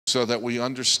so that we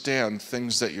understand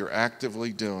things that you're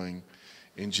actively doing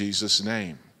in Jesus'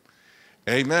 name.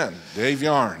 Amen. Dave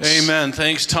Yarnes. Amen.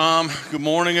 Thanks, Tom. Good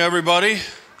morning, everybody.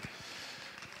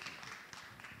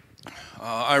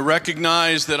 I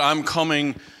recognize that I'm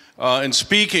coming and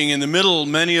speaking in the middle.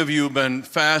 Many of you have been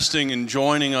fasting and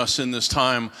joining us in this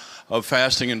time of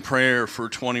fasting and prayer for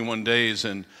 21 days,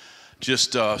 and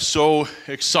just so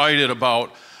excited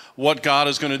about what God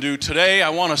is going to do today. I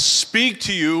want to speak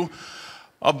to you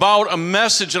about a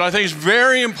message that I think is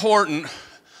very important,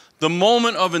 the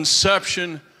moment of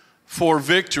inception for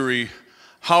victory,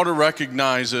 how to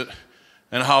recognize it,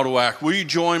 and how to act. Will you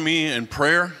join me in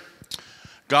prayer?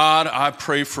 God, I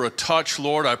pray for a touch,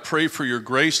 Lord. I pray for your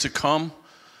grace to come.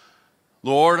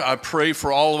 Lord, I pray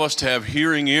for all of us to have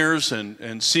hearing ears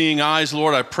and seeing eyes.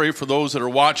 Lord, I pray for those that are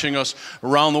watching us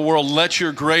around the world. Let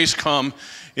your grace come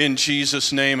in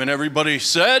Jesus' name. And everybody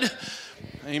said,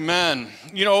 amen.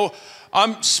 You know,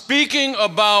 I'm speaking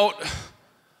about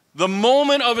the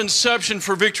moment of inception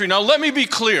for victory. Now, let me be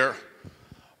clear.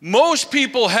 Most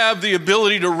people have the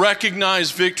ability to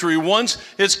recognize victory once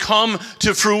it's come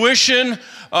to fruition.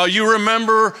 You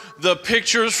remember the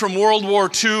pictures from World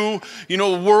War II. You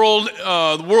know,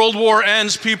 the World War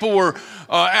ends, people were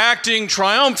acting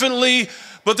triumphantly,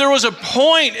 but there was a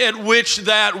point at which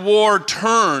that war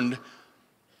turned.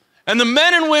 And the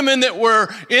men and women that were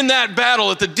in that battle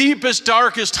at the deepest,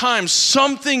 darkest times,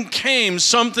 something came,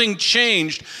 something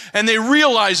changed, and they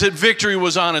realized that victory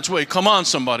was on its way. Come on,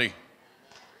 somebody.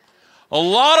 A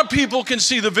lot of people can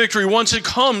see the victory once it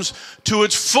comes to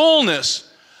its fullness.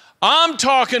 I'm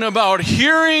talking about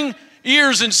hearing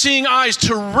ears and seeing eyes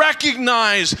to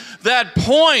recognize that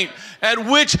point at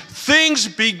which things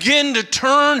begin to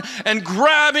turn, and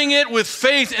grabbing it with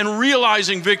faith and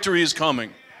realizing victory is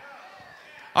coming.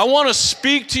 I want to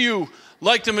speak to you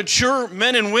like the mature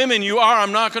men and women you are.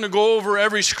 I'm not going to go over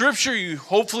every scripture.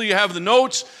 Hopefully you have the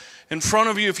notes in front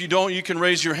of you. If you don't, you can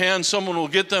raise your hand. Someone will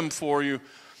get them for you.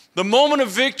 The moment of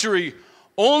victory,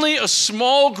 only a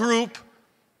small group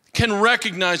can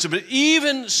recognize it, but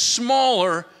even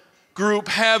smaller group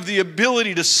have the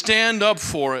ability to stand up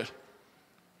for it.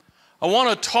 I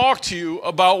want to talk to you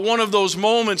about one of those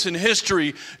moments in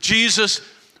history. Jesus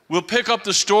will pick up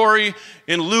the story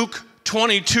in Luke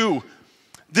 22.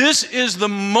 This is the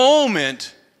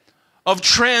moment of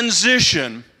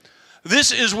transition.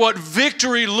 This is what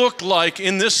victory looked like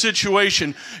in this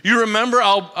situation. You remember,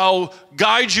 I'll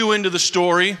guide you into the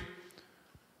story.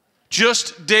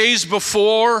 Just days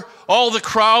before, all the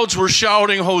crowds were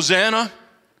shouting, Hosanna.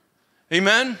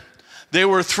 Amen? They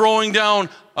were throwing down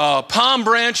palm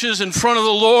branches in front of the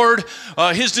Lord.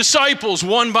 His disciples,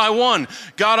 one by one,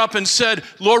 got up and said,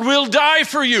 Lord, we'll die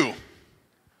for you.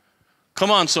 Come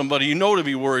on, somebody, you know to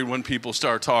be worried when people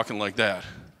start talking like that.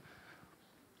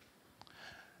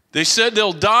 They said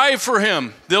they'll die for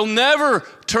him. They'll never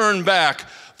turn back.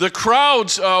 The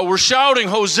crowds were shouting,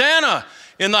 Hosanna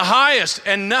in the highest.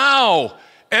 And now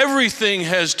everything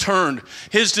has turned.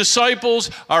 His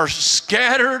disciples are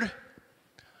scattered.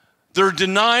 They're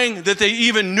denying that they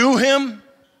even knew him.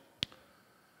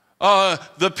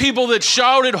 The people that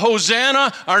shouted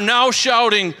Hosanna are now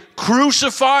shouting,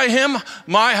 crucify him.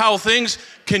 My, how things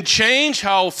can change,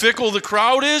 how fickle the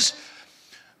crowd is.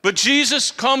 But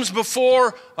Jesus comes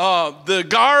before the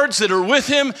guards that are with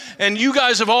him, and you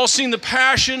guys have all seen the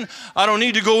passion. I don't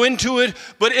need to go into it.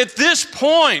 But at this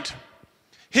point,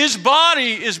 his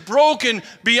body is broken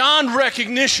beyond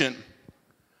recognition.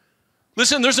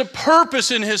 Listen, there's a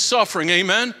purpose in his suffering,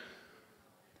 amen?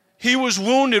 He was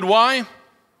wounded, why?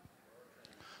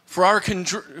 For our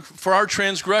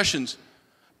transgressions.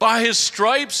 By his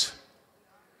stripes.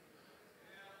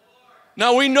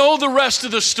 Now we know the rest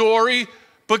of the story,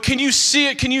 but can you see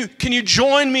it? Can you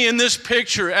join me in this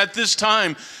picture at this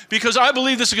time? Because I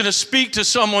believe this is going to speak to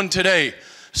someone today.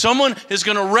 Someone is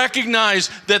going to recognize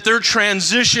that their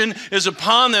transition is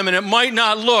upon them, and it might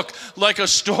not look like a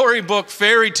storybook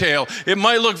fairy tale. It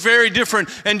might look very different,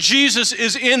 and Jesus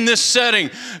is in this setting.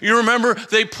 You remember,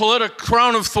 they put a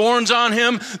crown of thorns on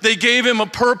him. They gave him a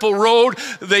purple robe.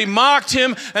 They mocked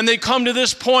him, and they come to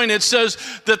this point. It says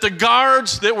that the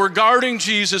guards that were guarding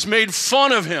Jesus made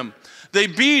fun of him. They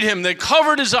beat him. They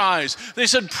covered his eyes. They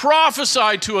said,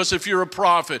 prophesy to us if you're a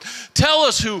prophet. Tell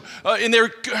us who, and they're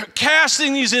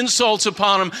casting these insults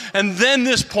upon him. And then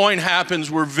this point happens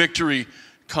where victory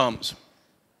comes.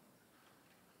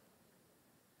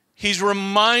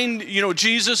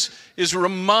 Jesus is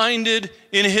reminded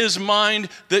in his mind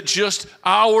that just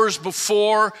hours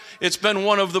before, it's been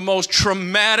one of the most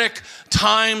traumatic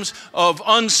times of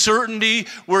uncertainty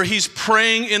where he's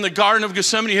praying in the Garden of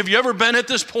Gethsemane. Have you ever been at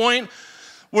this point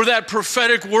where that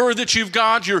prophetic word that you've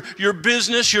got, your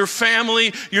business, your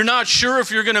family, you're not sure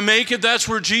if you're going to make it. That's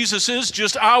where Jesus is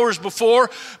just hours before.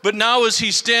 But now as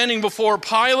he's standing before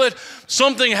Pilate,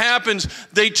 something happens.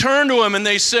 They turn to him and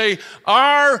they say,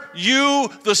 "Are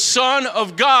you the Son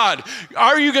of God?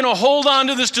 Are you going to hold on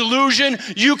to this delusion?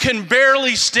 You can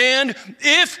barely stand.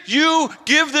 If you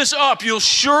give this up, you'll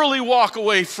surely walk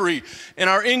away free." And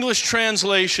our English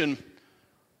translation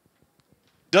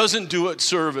doesn't do it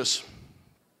service.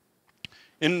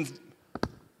 In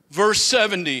verse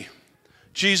 70,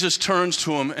 Jesus turns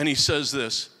to him and he says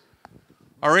this.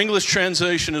 Our English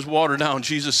translation is watered down.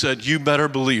 Jesus said, "You better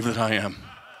believe that I am."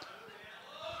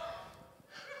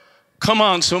 Come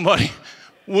on, somebody.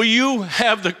 Will you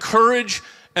have the courage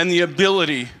and the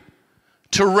ability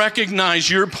to recognize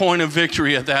your point of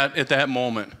victory at that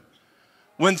moment?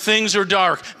 When things are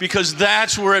dark, because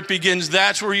that's where it begins.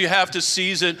 That's where you have to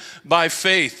seize it by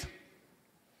faith.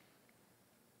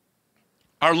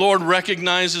 Our Lord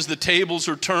recognizes the tables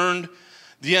are turned.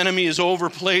 The enemy has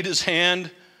overplayed his hand.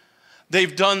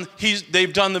 They've done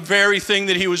the very thing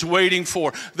that he was waiting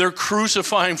for. They're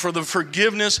crucifying for the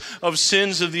forgiveness of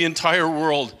sins of the entire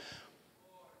world.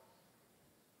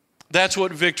 That's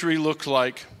what victory looked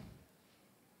like.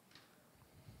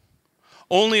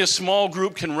 Only a small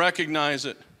group can recognize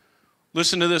it.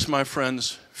 Listen to this, my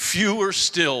friends. Fewer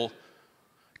still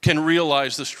can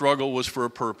realize the struggle was for a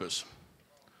purpose.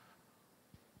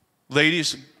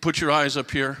 Ladies, put your eyes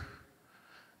up here.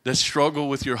 That struggle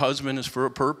with your husband is for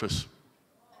a purpose.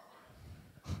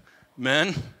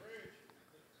 Men,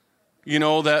 you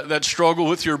know, that struggle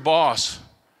with your boss,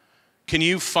 can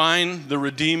you find the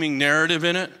redeeming narrative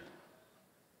in it?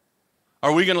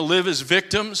 Are we going to live as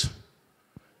victims?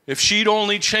 If she'd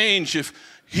only change, if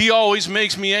he always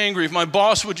makes me angry, if my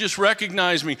boss would just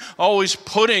recognize me, always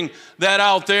putting that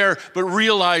out there, but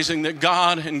realizing that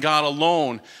God and God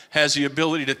alone has the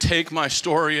ability to take my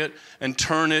story and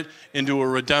turn it into a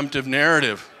redemptive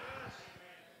narrative.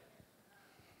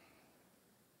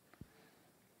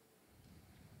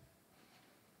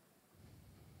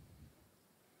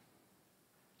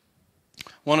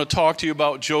 I want to talk to you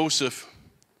about Joseph.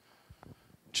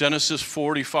 Genesis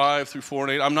 45 through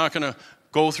 48. I'm not going to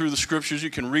go through the scriptures. You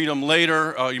can read them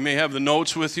later. You may have the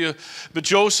notes with you. But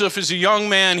Joseph is a young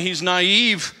man. He's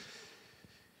naive.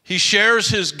 He shares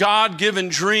his God-given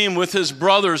dream with his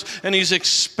brothers, and he's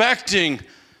expecting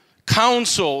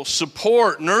counsel,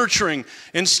 support, nurturing.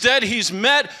 Instead, he's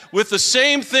met with the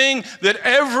same thing that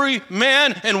every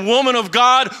man and woman of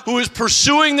God who is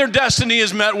pursuing their destiny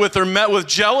is met with. They're met with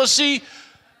jealousy.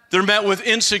 They're met with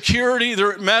insecurity.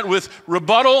 They're met with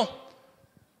rebuttal.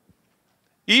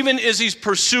 Even as he's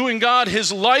pursuing God, his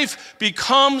life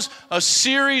becomes a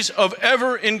series of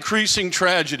ever-increasing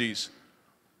tragedies.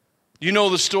 You know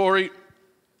the story.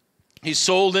 He's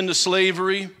sold into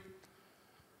slavery.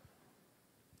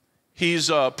 He's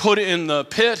put in the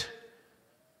pit.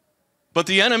 But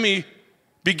the enemy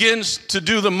begins to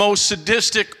do the most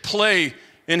sadistic play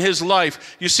in his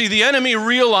life. You see, the enemy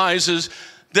realizes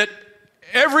that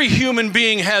every human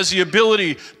being has the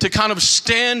ability to kind of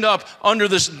stand up under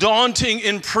this daunting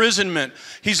imprisonment.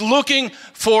 He's looking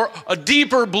for a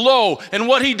deeper blow. And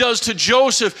what he does to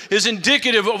Joseph is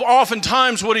indicative of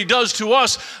oftentimes what he does to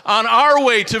us on our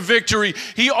way to victory.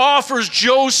 He offers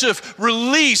Joseph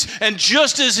release, and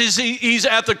just as he's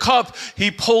at the cup,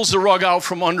 he pulls the rug out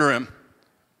from under him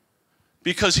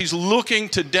because he's looking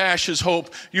to dash his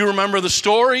hope. You remember the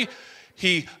story?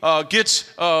 He gets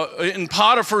in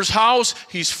Potiphar's house.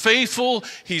 He's faithful.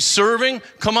 He's serving.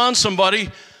 Come on, somebody.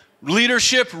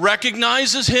 Leadership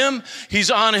recognizes him.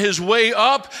 He's on his way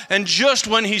up. And just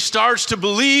when he starts to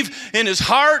believe in his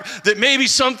heart that maybe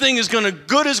something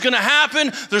good is going to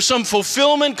happen, there's some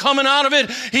fulfillment coming out of it,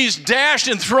 he's dashed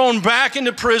and thrown back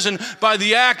into prison by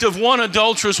the act of one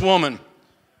adulterous woman.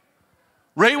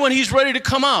 Right when he's ready to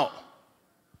come out.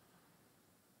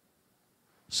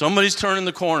 Somebody's turning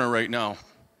the corner right now.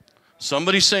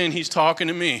 Somebody's saying, he's talking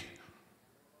to me.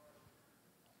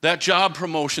 That job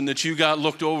promotion that you got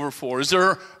looked over for, is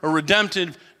there a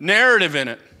redemptive narrative in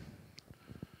it?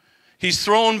 He's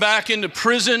thrown back into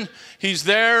prison. He's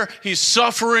there. He's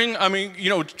suffering. I mean,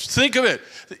 think of it.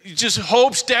 Just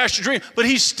hopes, dash a dream. But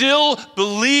he still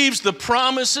believes the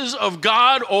promises of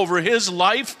God over his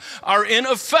life are in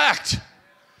effect.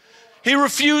 He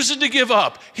refuses to give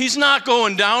up. He's not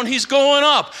going down. He's going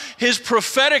up. His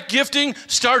prophetic gifting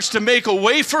starts to make a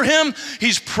way for him.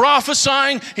 He's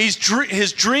prophesying. His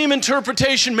dream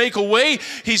interpretation make a way.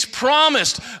 He's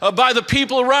promised by the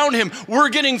people around him, we're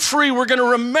getting free. We're going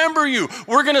to remember you.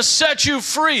 We're going to set you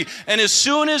free. And as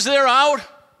soon as they're out,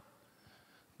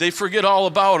 they forget all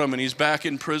about him and he's back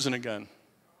in prison again.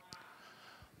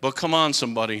 But come on,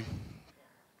 somebody.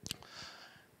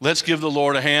 Let's give the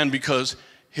Lord a hand, because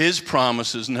his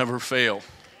promises never fail.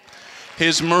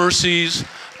 His mercies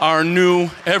are new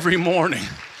every morning.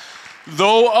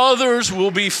 Though others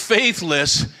will be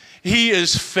faithless, he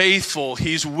is faithful.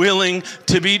 He's willing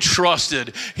to be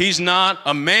trusted. He's not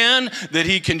a man that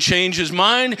he can change his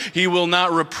mind. He will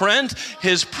not repent.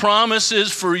 His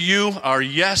promises for you are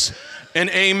yes and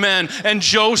amen. And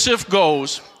Joseph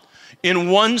goes in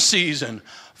one season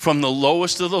from the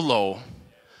lowest of the low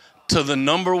to the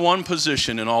number one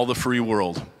position in all the free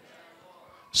world.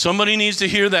 Somebody needs to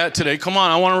hear that today. Come on,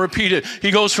 I want to repeat it.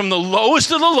 He goes from the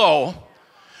lowest of the low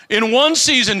in one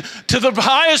season to the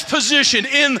highest position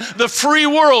in the free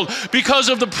world because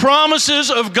of the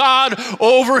promises of God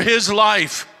over his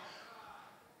life.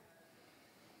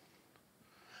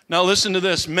 Now listen to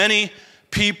this. Many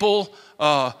people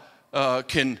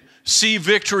can see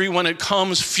victory when it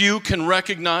comes. Few can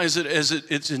recognize it as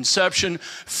its inception.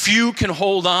 Few can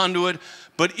hold on to it.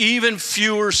 But even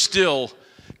fewer still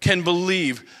can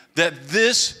believe that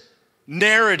this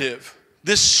narrative,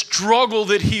 this struggle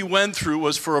that he went through,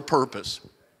 was for a purpose.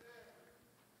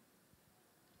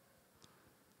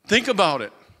 Think about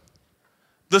it.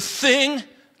 The thing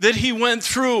that he went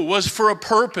through was for a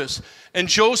purpose. And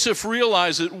Joseph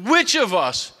realized it. Which of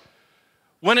us,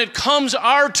 when it comes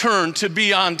our turn to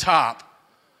be on top?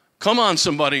 Come on,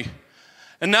 somebody.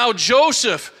 And now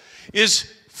Joseph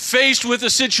is faced with a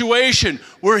situation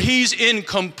where he's in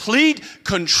complete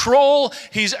control.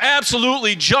 He's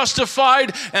absolutely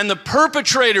justified, and the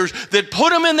perpetrators that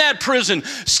put him in that prison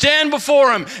stand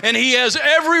before him, and he has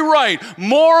every right,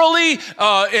 morally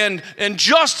and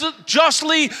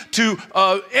justly, to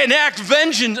enact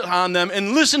vengeance on them.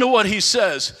 And listen to what he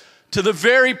says to the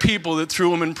very people that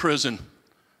threw him in prison.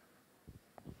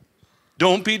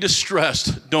 Don't be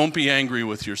distressed. Don't be angry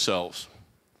with yourselves.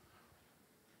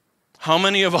 How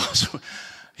many of us,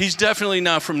 he's definitely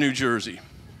not from New Jersey.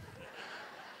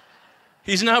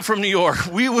 He's not from New York.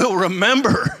 We will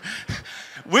remember.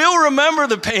 We'll remember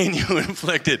the pain you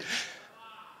inflicted.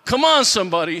 Come on,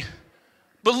 somebody.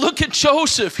 But look at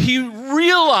Joseph. He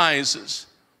realizes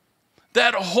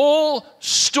that whole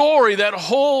story, that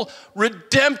whole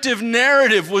redemptive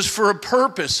narrative was for a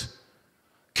purpose.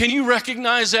 Can you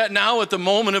recognize that now at the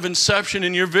moment of inception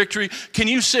in your victory? Can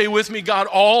you say with me, God,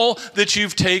 all that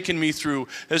you've taken me through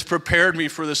has prepared me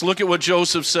for this? Look at what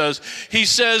Joseph says. He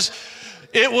says,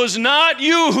 it was not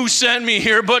you who sent me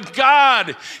here, but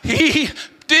God. He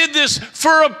did this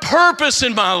for a purpose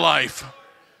in my life.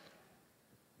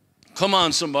 Come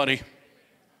on, somebody.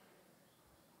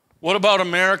 What about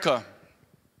America?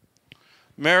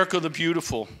 America the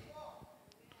beautiful,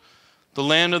 the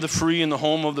land of the free and the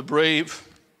home of the brave.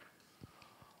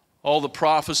 All the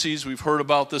prophecies we've heard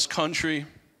about this country.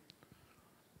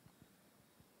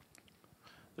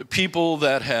 The people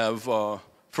that have,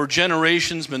 for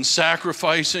generations, been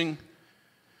sacrificing.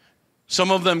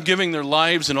 Some of them giving their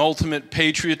lives in ultimate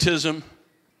patriotism.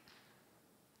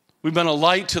 We've been a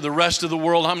light to the rest of the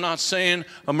world. I'm not saying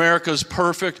America's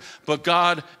perfect, but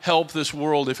God help this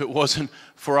world if it wasn't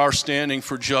for our standing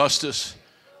for justice.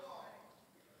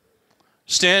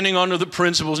 Standing under the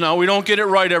principles. Now, we don't get it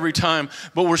right every time,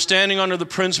 but we're standing under the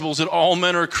principles that all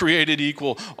men are created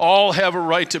equal. All have a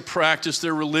right to practice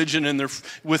their religion and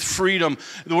with freedom.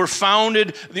 We're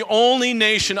founded, the only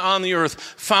nation on the earth,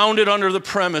 founded under the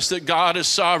premise that God is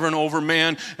sovereign over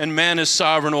man and man is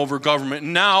sovereign over government.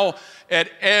 Now, at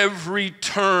every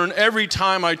turn, every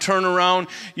time I turn around,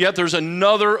 yet there's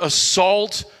another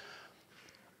assault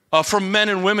from men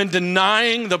and women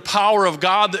denying the power of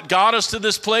God that got us to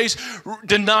this place,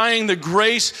 denying the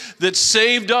grace that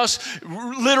saved us,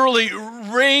 literally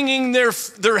wringing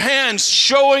their hands,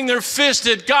 showing their fist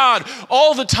at God.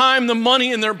 All the time the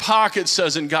money in their pocket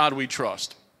says, "In God we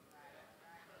trust."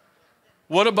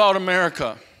 What about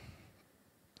America?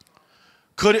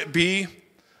 Could it be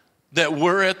that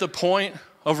we're at the point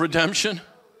of redemption?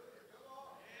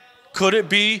 Could it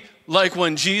be like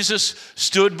when Jesus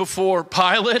stood before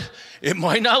Pilate? It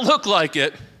might not look like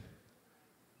it.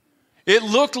 It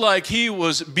looked like he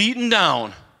was beaten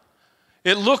down.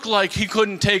 It looked like he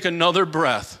couldn't take another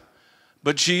breath.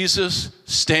 But Jesus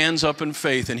stands up in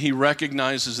faith, and he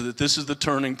recognizes that this is the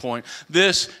turning point.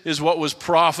 This is what was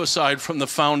prophesied from the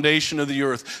foundation of the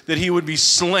earth, that he would be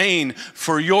slain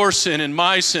for your sin and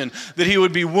my sin, that he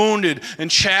would be wounded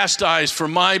and chastised for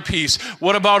my peace.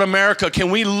 What about America? Can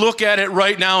we look at it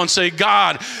right now and say,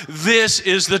 God, this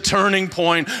is the turning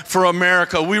point for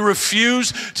America. We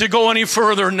refuse to go any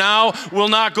further now. We'll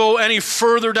not go any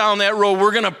further down that road. We're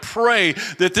going to pray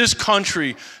that this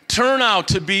country turn out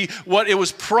to be what it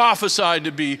was prophesied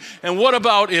to be. And what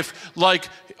about if, like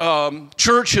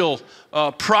Churchill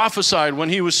prophesied when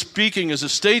he was speaking as a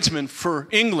statesman for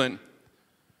England.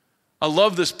 I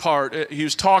love this part. He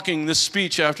was talking this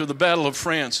speech after the Battle of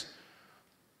France.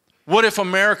 What if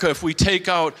America, if we take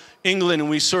out England and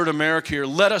we insert America here,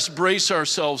 let us brace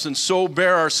ourselves and so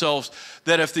bear ourselves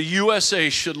that if the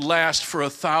USA should last for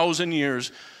 1,000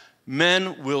 years,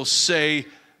 men will say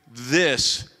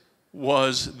this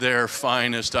was their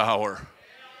finest hour.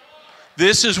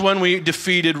 This is when we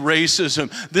defeated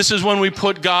racism. This is when we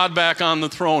put God back on the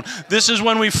throne. This is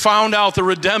when we found out the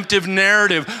redemptive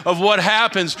narrative of what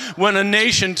happens when a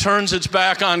nation turns its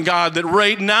back on God, that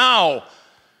right now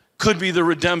could be the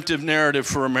redemptive narrative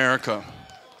for America.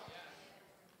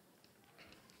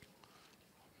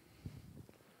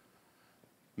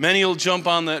 Many will jump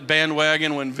on that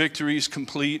bandwagon when victory is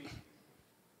complete.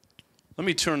 Let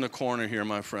me turn the corner here,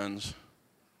 my friends.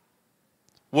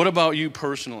 What about you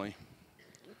personally?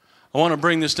 I want to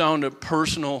bring this down to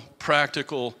personal,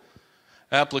 practical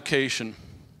application.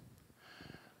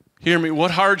 Hear me.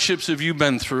 What hardships have you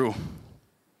been through?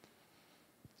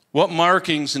 What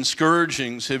markings and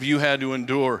scourgings have you had to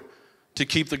endure to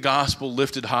keep the gospel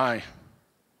lifted high?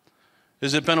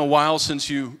 Has it been a while since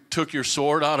you took your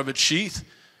sword out of its sheath?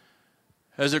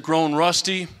 Has it grown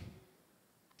rusty?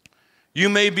 You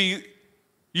may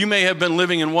have been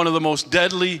living in one of the most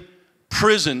deadly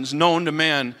prisons known to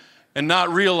man and not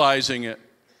realizing it.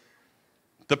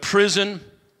 The prison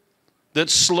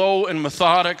that's slow and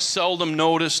methodic, seldom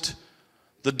noticed,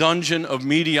 the dungeon of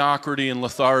mediocrity and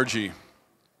lethargy,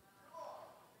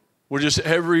 where just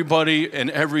everybody and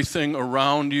everything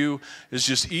around you is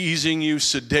just easing you,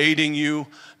 sedating you,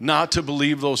 not to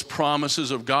believe those promises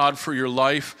of God for your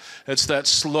life. It's that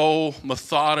slow,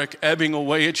 methodic, ebbing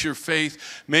away at your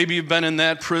faith. Maybe you've been in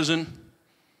that prison.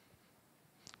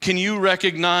 Can you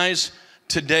recognize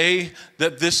today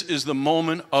that this is the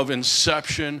moment of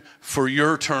inception for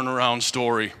your turnaround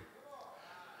story?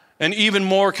 And even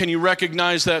more, can you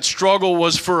recognize that struggle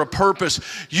was for a purpose?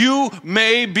 You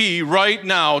may be right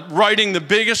now writing the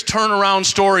biggest turnaround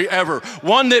story ever,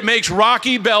 one that makes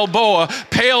Rocky Balboa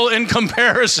pale in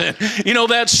comparison. You know,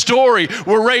 that story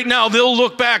where right now they'll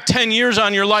look back 10 years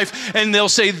on your life and they'll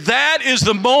say that is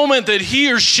the moment that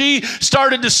he or she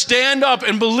started to stand up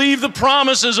and believe the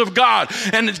promises of God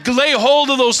and lay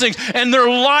hold of those things, and their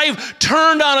life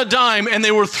turned on a dime and they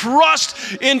were thrust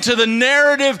into the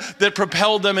narrative that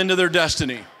propelled them into their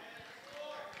destiny.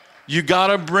 You got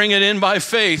to bring it in by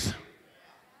faith.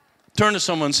 Turn to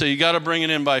someone and say, you got to bring it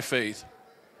in by faith.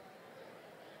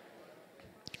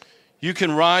 You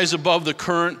can rise above the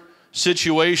current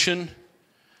situation,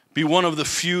 be one of the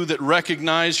few that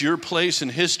recognize your place in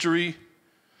history,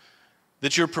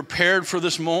 that you're prepared for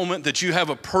this moment, that you have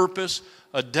a purpose,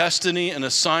 a destiny, an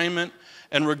assignment,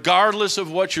 and regardless of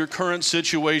what your current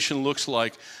situation looks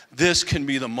like, this can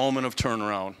be the moment of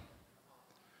turnaround.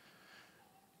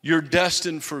 You're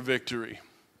destined for victory.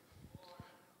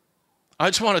 I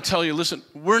just want to tell you, listen,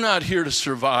 we're not here to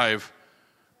survive.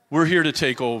 We're here to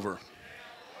take over.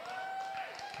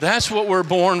 That's what we're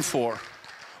born for.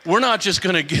 We're not just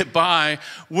going to get by.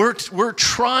 We're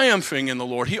triumphing in the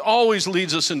Lord. He always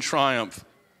leads us in triumph.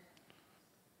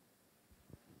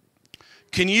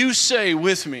 Can you say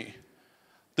with me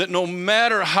that no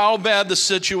matter how bad the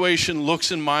situation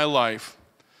looks in my life,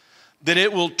 that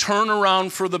it will turn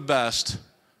around for the best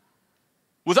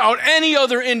without any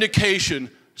other indication,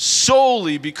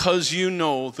 solely because you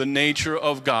know the nature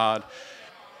of God,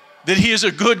 that He is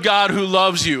a good God who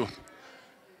loves you,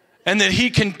 and that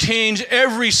He can change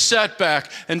every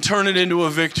setback and turn it into a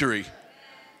victory?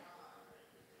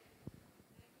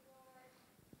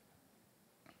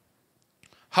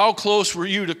 How close were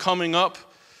you to coming up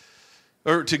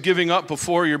or to giving up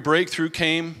before your breakthrough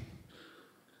came?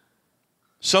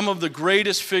 Some of the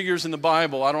greatest figures in the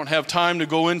Bible, I don't have time to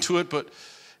go into it, but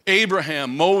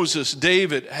Abraham, Moses,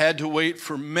 David had to wait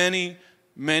for many,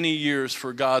 many years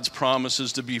for God's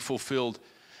promises to be fulfilled.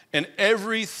 And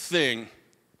everything,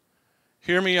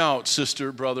 hear me out,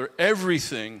 sister, brother,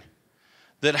 everything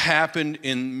that happened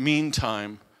in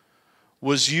meantime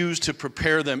was used to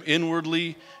prepare them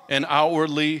inwardly and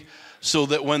outwardly so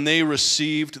that when they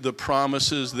received the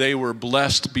promises, they were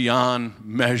blessed beyond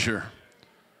measure.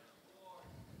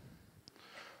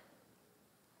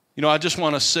 You know, I just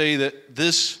want to say that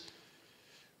this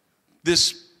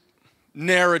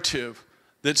narrative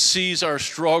that sees our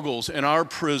struggles and our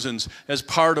prisons as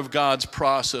part of God's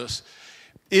process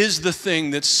is the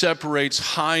thing that separates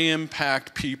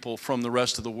high-impact people from the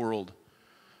rest of the world.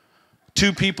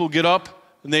 Two people get up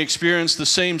and they experience the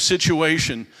same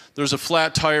situation. There's a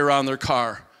flat tire on their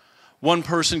car. One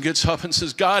person gets up and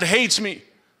says, God hates me.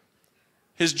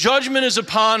 His judgment is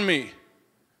upon me.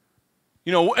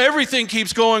 You know, everything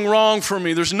keeps going wrong for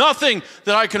me. There's nothing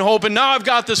that I can hope, and now I've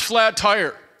got this flat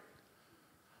tire.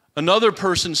 Another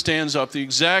person stands up, the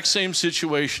exact same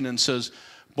situation, and says,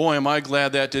 boy, am I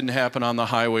glad that didn't happen on the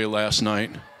highway last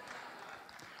night.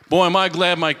 Boy, am I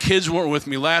glad my kids weren't with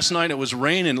me. Last night it was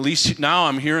raining. At least now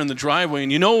I'm here in the driveway.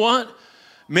 And you know what?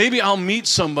 Maybe I'll meet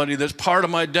somebody that's part of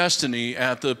my destiny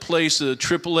at the place, the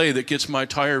AAA, that gets my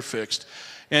tire fixed.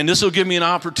 And this will give me an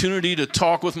opportunity to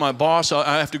talk with my boss.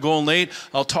 I have to go in late.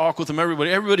 I'll talk with them.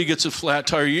 Everybody gets a flat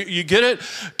tire. You get it?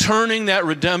 Turning that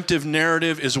redemptive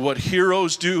narrative is what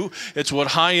heroes do. It's what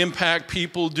high-impact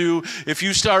people do. If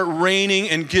you start reigning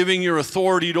and giving your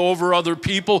authority over other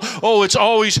people, oh, it's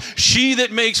always she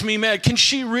that makes me mad. Can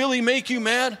she really make you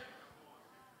mad?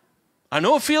 I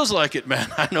know it feels like it, man.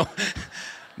 I know.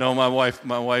 No, my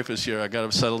wife is here. I got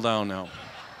to settle down now.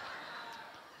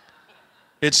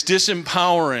 It's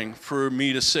disempowering for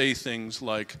me to say things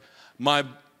like, my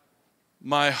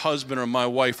husband or my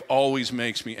wife always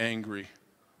makes me angry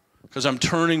because I'm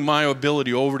turning my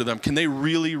ability over to them. Can they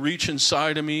really reach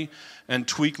inside of me and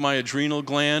tweak my adrenal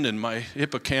gland and my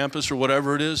hippocampus or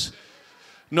whatever it is?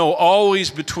 No,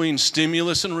 always between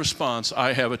stimulus and response,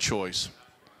 I have a choice.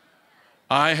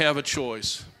 I have a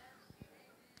choice.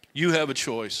 You have a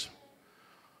choice.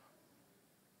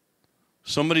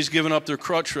 Somebody's giving up their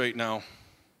crutch right now.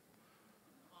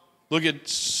 Look at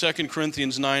 2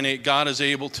 Corinthians 9:8. God is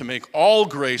able to make all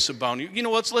grace abound. You know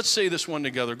what? Let's say this one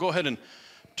together. Go ahead and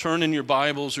turn in your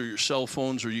Bibles or your cell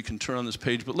phones, or you can turn on this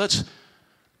page. But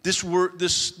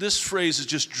this phrase is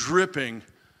just dripping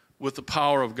with the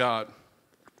power of God.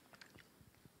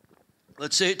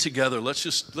 Let's say it together. Let's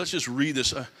just read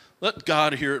this. Let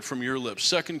God hear it from your lips.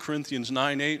 2 Corinthians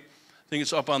 9:8. I think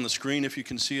it's up on the screen if you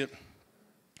can see it.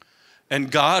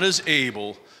 And God is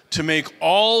able to make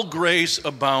all grace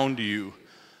abound to you,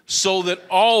 so that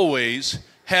always,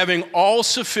 having all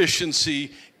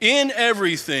sufficiency in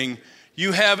everything,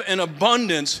 you have an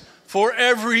abundance for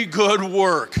every good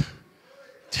work.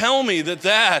 Tell me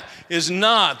that is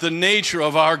not the nature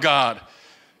of our God.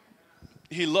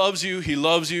 He loves you. He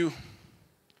loves you.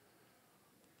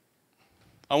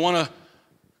 I want to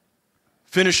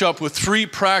finish up with 3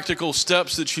 practical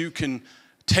steps that you can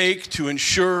take to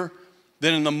ensure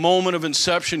that in the moment of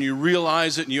inception you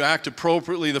realize it and you act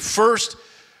appropriately. The first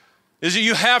is that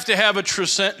you have to have a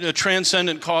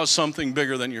transcendent cause, something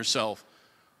bigger than yourself.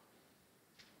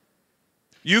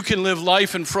 You can live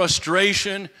life in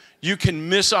frustration. You can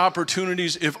miss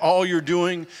opportunities if all you're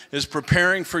doing is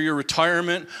preparing for your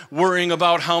retirement, worrying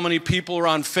about how many people are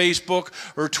on Facebook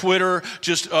or Twitter,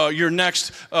 just your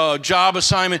next job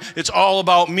assignment. It's all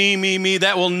about me, me, me.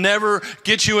 That will never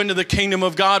get you into the kingdom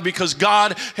of God, because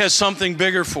God has something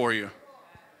bigger for you.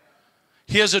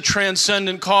 He has a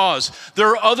transcendent cause. There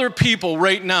are other people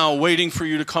right now waiting for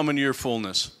you to come into your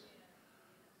fullness.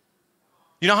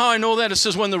 You know how I know that? It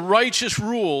says, when the righteous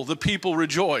rule, the people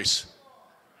rejoice.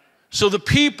 So the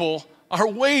people are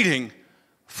waiting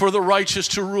for the righteous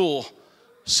to rule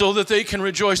so that they can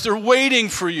rejoice. They're waiting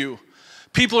for you.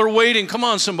 People are waiting. Come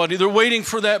on, somebody. They're waiting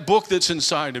for that book that's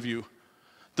inside of you.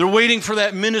 They're waiting for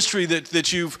that ministry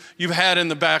that you've had in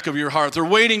the back of your heart. They're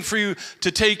waiting for you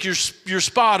to take your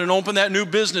spot and open that new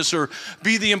business, or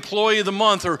be the employee of the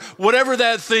month, or whatever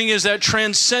that thing is, that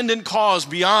transcendent cause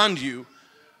beyond you.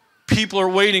 People are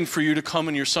waiting for you to come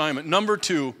in your assignment. Number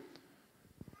 2,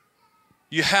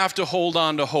 you have to hold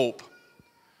on to hope.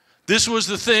 This was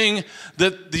the thing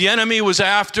that the enemy was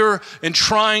after and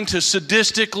trying to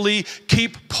sadistically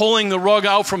keep pulling the rug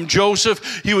out from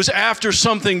Joseph. He was after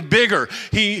something bigger.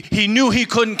 He knew he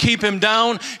couldn't keep him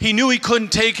down. He knew he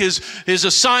couldn't take his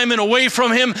assignment away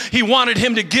from him. He wanted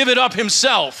him to give it up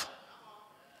himself.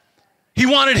 He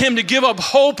wanted him to give up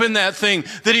hope in that thing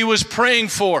that he was praying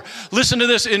for. Listen to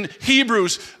this in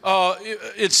Hebrews.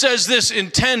 It says this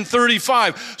in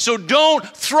 10:35. So don't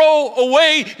throw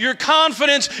away your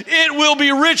confidence. It will be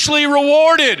richly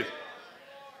rewarded.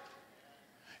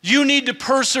 You need to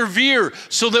persevere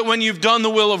so that when you've done the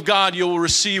will of God, you will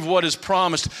receive what is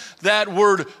promised. That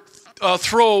word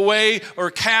throw away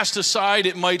or cast aside,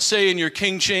 it might say in your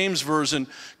King James Version,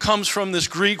 comes from this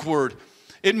Greek word.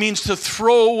 It means to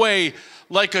throw away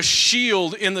like a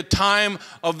shield in the time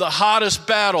of the hottest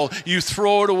battle. You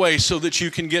throw it away so that you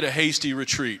can get a hasty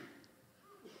retreat.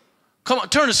 Come on,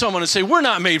 turn to someone and say, we're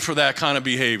not made for that kind of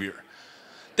behavior.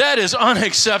 That is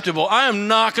unacceptable. I am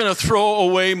not going to throw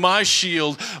away my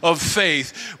shield of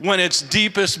faith when it's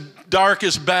deepest,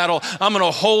 darkest battle. I'm going to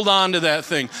hold on to that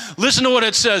thing. Listen to what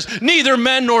it says. Neither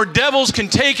men nor devils can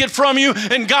take it from you,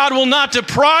 and God will not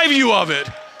deprive you of it.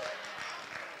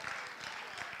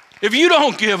 If you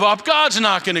don't give up, God's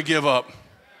not going to give up.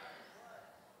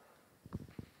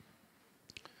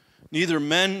 Neither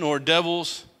men nor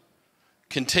devils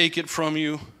can take it from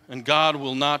you, and God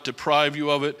will not deprive you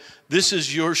of it. This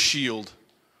is your shield,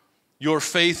 your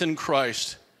faith in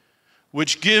Christ,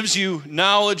 which gives you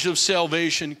knowledge of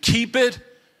salvation. Keep it,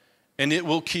 and it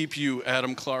will keep you,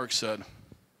 Adam Clark said.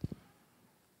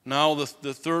 Now the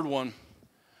third one.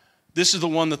 This is the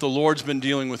one that the Lord's been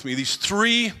dealing with me. These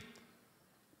 3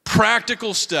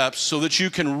 practical steps so that you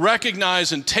can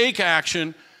recognize and take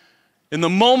action in the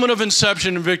moment of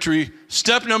inception and victory.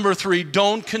 Step number 3,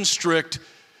 don't constrict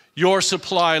your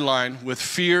supply line with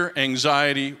fear,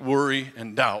 anxiety, worry,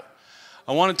 and doubt.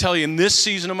 I want to tell you, in this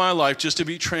season of my life, just to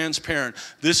be transparent,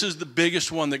 this is the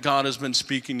biggest one that God has been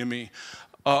speaking to me.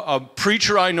 A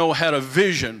preacher I know had a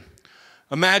vision.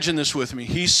 Imagine this with me.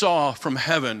 He saw from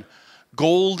heaven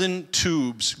golden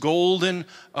tubes, golden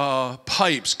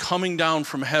pipes coming down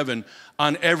from heaven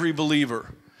on every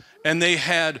believer. And they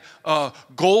had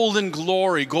golden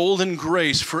glory, golden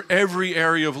grace for every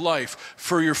area of life,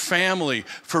 for your family,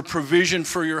 for provision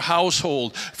for your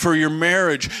household, for your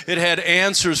marriage. It had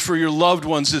answers for your loved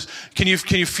ones. Can you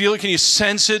feel it? Can you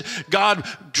sense it? God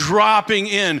dropping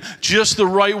in just the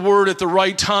right word at the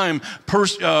right time,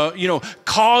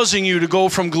 causing you to go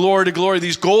from glory to glory.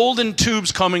 These golden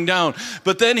tubes coming down.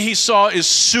 But then he saw, as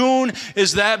soon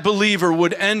as that believer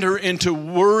would enter into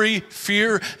worry,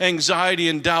 fear, anxiety,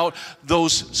 and doubt,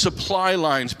 those supply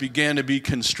lines began to be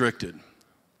constricted.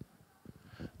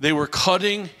 They were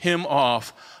cutting him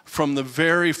off from the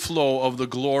very flow of the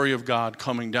glory of God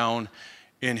coming down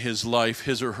in his life,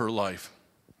 his or her life.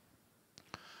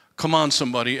 Come on,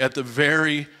 somebody. At the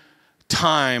very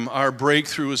time our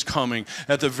breakthrough is coming,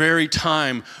 at the very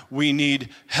time we need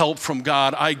help from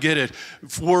God, I get it.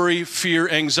 Worry, fear,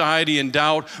 anxiety, and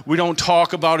doubt, we don't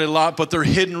talk about it a lot, but they're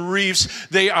hidden reefs.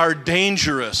 They are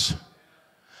dangerous.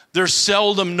 They're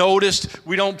seldom noticed.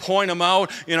 We don't point them out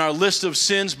in our list of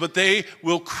sins, but they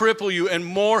will cripple you. And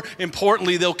more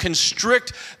importantly, they'll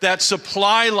constrict that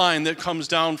supply line that comes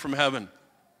down from heaven.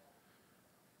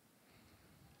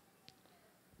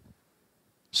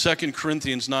 2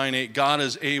 Corinthians 9:8, God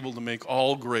is able to make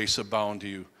all grace abound to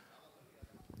you.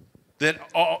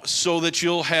 So that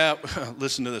you'll have,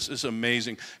 listen to this, it's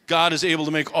amazing. God is able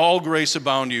to make all grace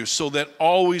abound to you, so that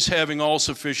always having all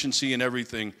sufficiency in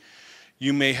everything,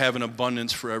 you may have an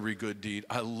abundance for every good deed.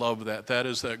 I love that. That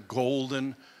is that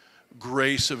golden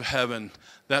grace of heaven,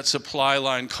 that supply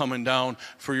line coming down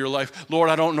for your life. Lord,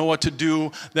 I don't know what to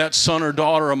do. That son or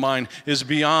daughter of mine is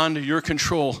beyond your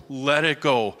control. Let it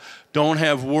go. Don't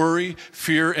have worry,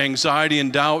 fear, anxiety,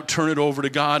 and doubt. Turn it over to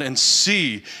God and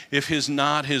see if his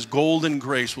golden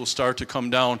grace will start to come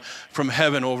down from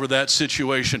heaven over that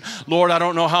situation. Lord, I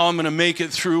don't know how I'm going to make it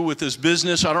through with this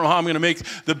business. I don't know how I'm going to make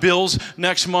the bills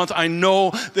next month. I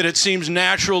know that it seems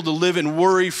natural to live in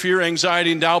worry, fear,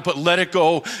 anxiety, and doubt, but let it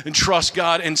go and trust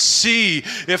God and see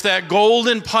if that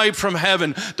golden pipe from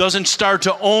heaven doesn't start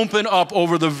to open up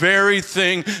over the very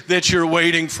thing that you're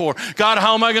waiting for. God,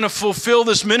 how am I going to fulfill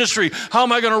this ministry? How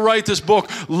am I going to write this book?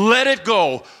 Let it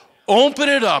go. Open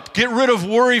it up. Get rid of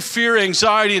worry, fear,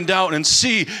 anxiety, and doubt, and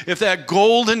see if that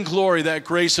golden glory, that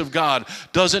grace of God,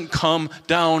 doesn't come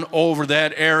down over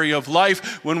that area of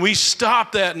life when we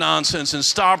stop that nonsense and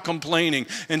stop complaining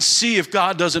and see if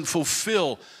God doesn't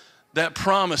fulfill that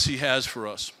promise he has for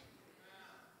us.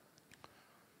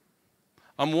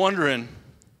 I'm wondering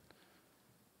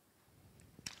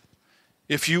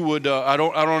if you would, I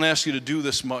don't ask you to do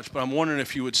this much, but I'm wondering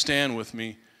if you would stand with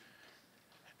me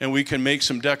and we can make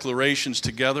some declarations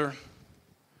together.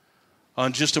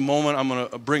 In just a moment, I'm going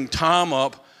to bring Tom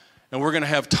up, and we're going to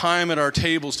have time at our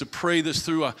tables to pray this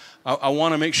through. I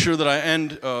want to make sure that I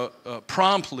end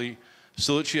promptly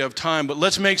so that you have time, but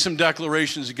let's make some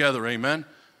declarations together, amen?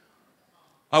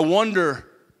 I wonder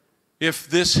if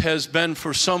this has been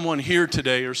for someone here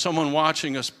today or someone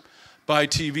watching us by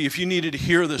TV, if you needed to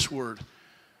hear this word.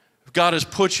 God has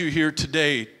put you here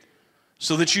today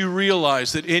so that you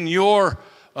realize that in your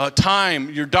time,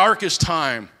 your darkest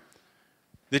time,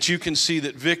 that you can see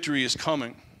that victory is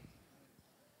coming.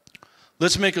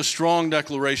 Let's make a strong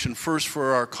declaration first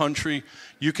for our country.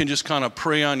 You can just kind of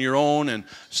pray on your own and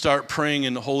start praying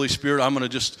in the Holy Spirit. I'm going to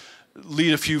just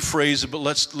lead a few phrases, but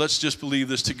let's just believe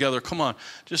this together. Come on,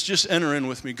 just enter in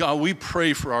with me. God, we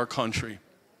pray for our country.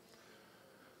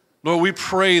 Lord, we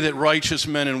pray that righteous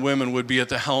men and women would be at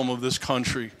the helm of this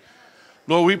country.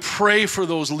 Lord, we pray for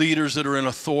those leaders that are in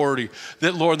authority,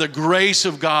 that, Lord, the grace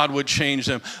of God would change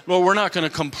them. Lord, we're not going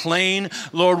to complain.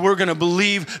 Lord, we're going to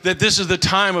believe that this is the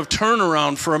time of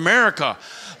turnaround for America.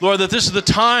 Lord, that this is the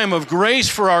time of grace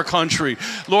for our country.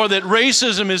 Lord, that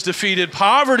racism is defeated,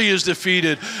 poverty is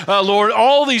defeated. Lord,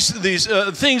 all these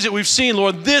things that we've seen,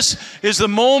 Lord, this is the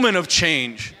moment of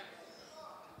change.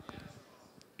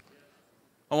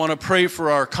 I want to pray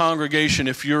for our congregation.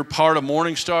 If you're part of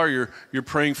Morning Star, you're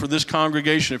praying for this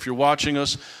congregation. If you're watching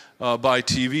us by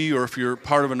TV, or if you're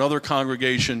part of another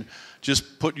congregation,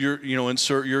 just put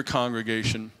insert your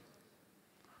congregation.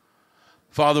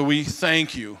 Father, we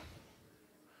thank you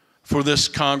for this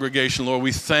congregation, Lord.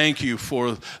 We thank you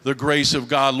for the grace of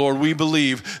God, Lord. We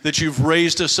believe that you've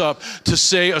raised us up to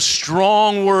say a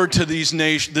strong word to these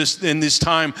nations, in this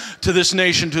time, to this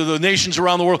nation, to the nations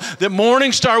around the world, that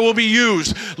Morning Star will be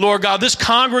used, Lord God. This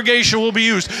congregation will be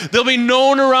used. They'll be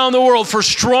known around the world for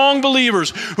strong believers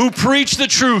who preach the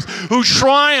truth, who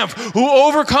triumph, who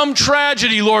overcome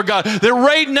tragedy, Lord God. That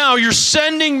right now you're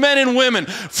sending men and women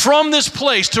from this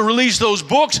place to release those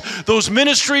books, those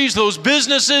ministries, those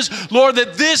businesses, Lord,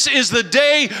 that this is the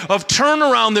day of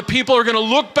turnaround, that people are going to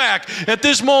look back at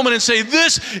this moment and say,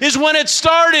 this is when it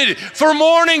started for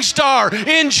Morning Star,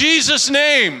 in Jesus'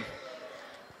 name.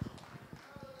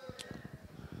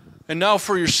 And now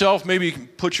for yourself, maybe you can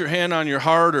put your hand on your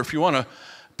heart, or if you want to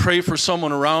pray for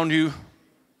someone around you,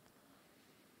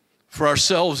 for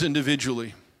ourselves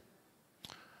individually.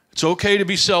 It's okay to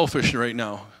be selfish right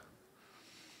now.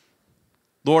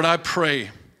 Lord, I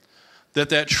pray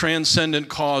that transcendent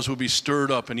cause will be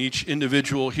stirred up in each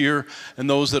individual here and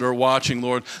those that are watching,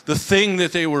 Lord. The thing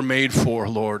that they were made for,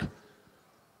 Lord.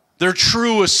 Their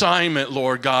true assignment,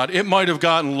 Lord God. It might have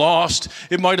gotten lost.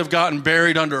 It might have gotten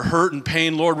buried under hurt and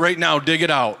pain. Lord, right now, dig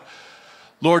it out.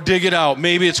 Lord, dig it out.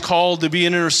 Maybe it's called to be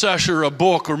an intercessor, a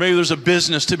book, or maybe there's a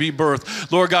business to be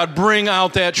birthed. Lord God, bring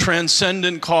out that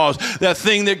transcendent cause, that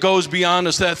thing that goes beyond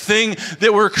us, that thing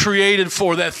that we're created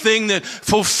for, that thing that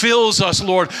fulfills us,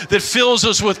 Lord, that fills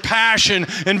us with passion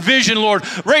and vision, Lord.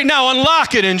 Right now,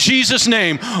 unlock it in Jesus'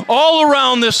 name. All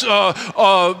around this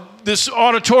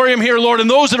auditorium here, Lord, and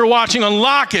those that are watching,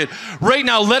 unlock it right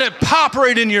now. Let it pop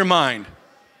right in your mind.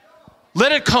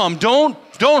 Let it come. Don't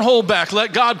hold back.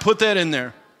 Let God put that in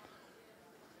there.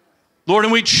 Lord,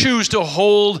 and we choose to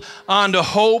hold on to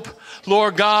hope.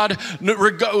 Lord God,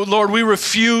 Lord, we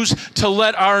refuse to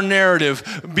let our narrative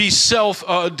be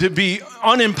to be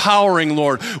unempowering,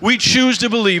 Lord. We choose to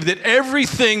believe that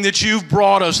everything that you've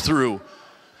brought us through,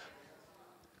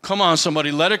 come on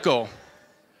somebody, let it go.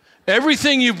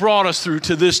 Everything you brought us through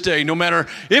to this day, no matter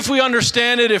if we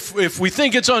understand it, if we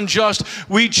think it's unjust,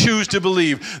 we choose to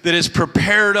believe that it's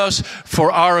prepared us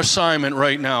for our assignment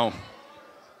right now.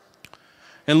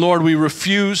 And Lord, we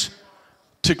refuse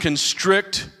to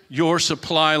constrict your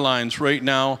supply lines right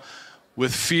now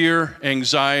with fear,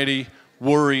 anxiety,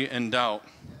 worry, and doubt.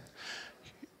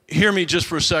 Hear me just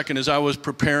for a second. As I was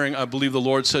preparing, I believe the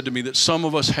Lord said to me that some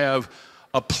of us have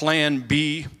a plan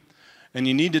B, and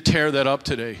you need to tear that up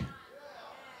today.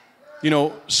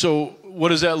 So what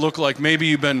does that look like? Maybe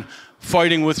you've been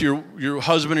fighting with your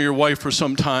husband or your wife for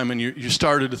some time, and you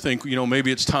started to think,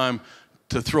 maybe it's time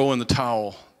to throw in the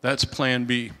towel. That's plan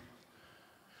B.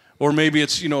 Or maybe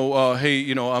it's,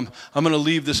 hey, I'm going to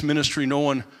leave this ministry. No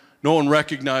one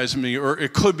recognized me. Or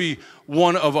it could be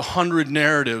one of 100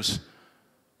 narratives.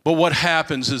 But what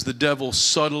happens is the devil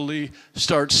subtly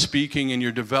starts speaking, and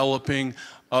you're developing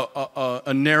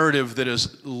a narrative that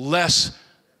is less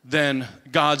than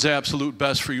God's absolute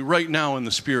best for you. Right now in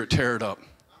the Spirit, tear it up.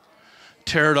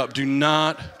 Tear it up. Do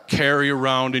not carry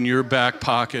around in your back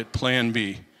pocket plan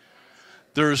B.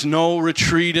 There's no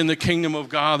retreat in the kingdom of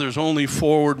God. There's only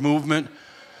forward movement.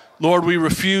 Lord, we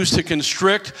refuse to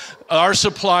constrict our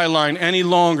supply line any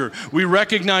longer. We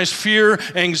recognize fear,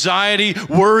 anxiety,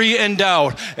 worry, and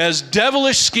doubt as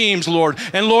devilish schemes, Lord.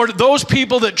 And Lord, those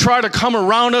people that try to come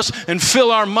around us and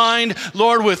fill our mind,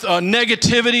 Lord, with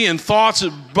negativity and thoughts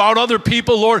about other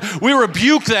people, Lord, we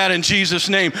rebuke that in Jesus'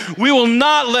 name. We will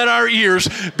not let our ears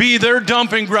be their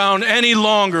dumping ground any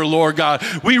longer, Lord God.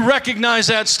 We recognize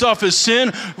that stuff as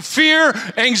sin, fear,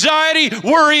 anxiety,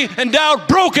 worry, and doubt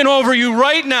broken over you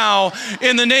right now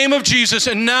in the name of Jesus.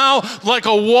 And now, like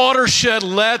a watershed,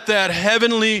 let that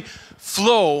heavenly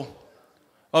flow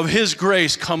of His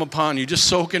grace come upon you. Just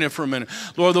soak in it for a minute.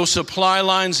 Lord, those supply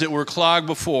lines that were clogged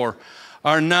before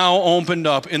are now opened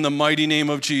up in the mighty name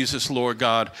of Jesus, Lord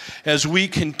God. As we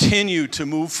continue to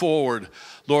move forward,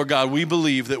 Lord God, we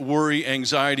believe that worry,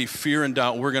 anxiety, fear, and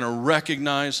doubt, we're going to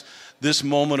recognize this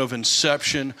moment of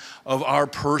inception of our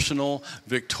personal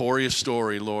victorious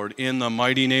story, Lord, in the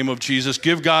mighty name of Jesus.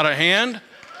 Give God a hand.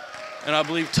 And I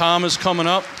believe Tom is coming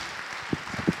up.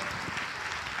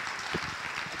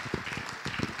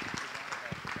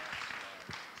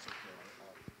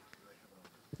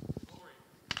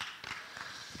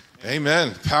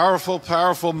 Amen. Powerful,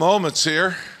 powerful moments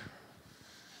here.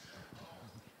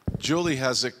 Julie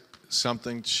has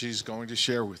something she's going to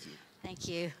share with you. Thank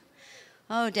you.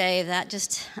 Oh, Dave, that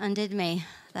just undid me.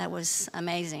 That was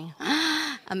amazing.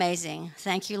 Amazing.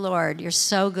 Thank you, Lord. You're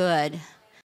so good.